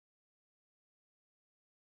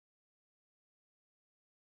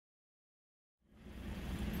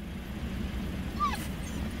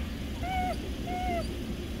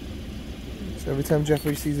So every time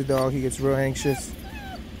Jeffrey sees a dog, he gets real anxious,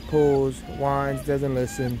 pulls, whines, doesn't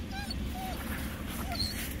listen.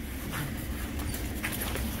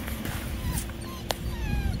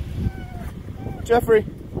 Jeffrey,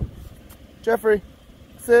 Jeffrey,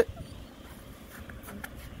 sit.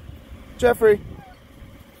 Jeffrey,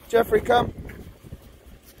 Jeffrey, come.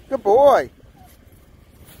 Good boy.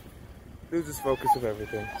 Loses focus of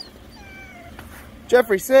everything.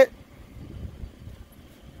 Jeffrey, sit.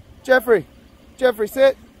 Jeffrey, Jeffrey,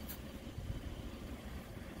 sit.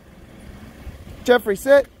 Jeffrey,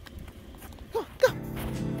 sit. Go, go.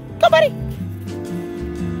 Go, buddy.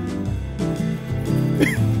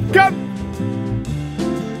 Come.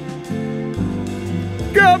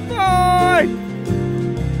 Good boy.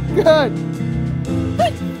 Good.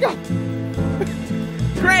 Go.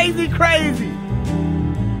 Crazy, crazy.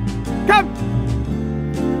 Come.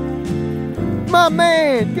 My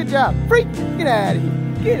man. Good job. Freak. Get out of here.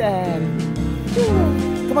 Get out of here.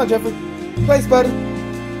 Come on, Jeffrey. Place, buddy.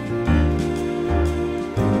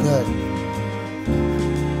 Good.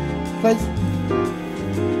 Place.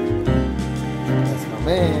 That's my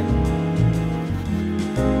man.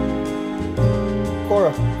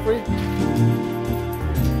 Cora, free.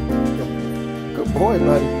 Good boy,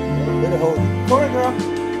 buddy. Better hold it. Cora, girl.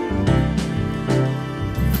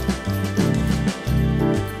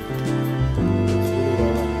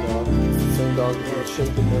 Dog is gonna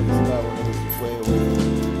shake the nervous about when he's way away.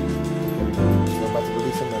 So I'm about to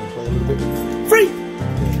release him and play a little bit. Free!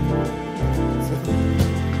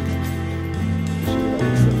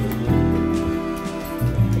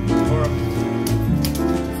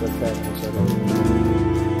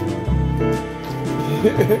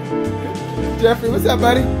 Jeffrey, what's up,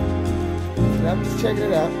 buddy? I'm just checking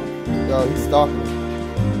it out. Yo, he's stalking me.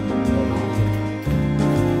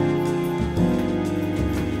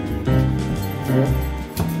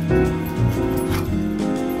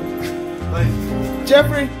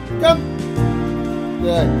 Jeffrey, come.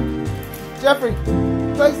 Good. Jeffrey,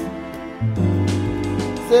 place.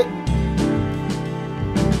 Sit.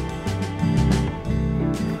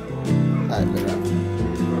 Alright, get out.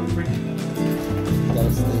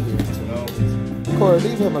 Gotta stay here. Cora,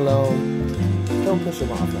 leave him alone. Don't push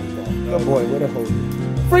him off like that. Good boy, where to hold you.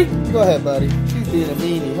 Freak! Go ahead, buddy. She's being a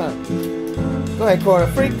meanie, huh? Go ahead, Cora.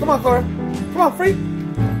 Freak. Come on, Cora. Come on, Freak.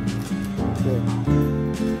 Good.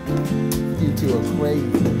 You two are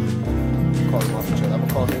crazy. Call them off each other. I'm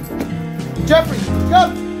gonna call him. Jeffrey,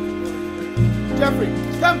 come! Jeffrey,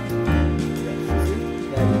 come!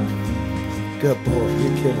 Good boy.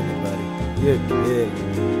 You're killing it, buddy. You're good.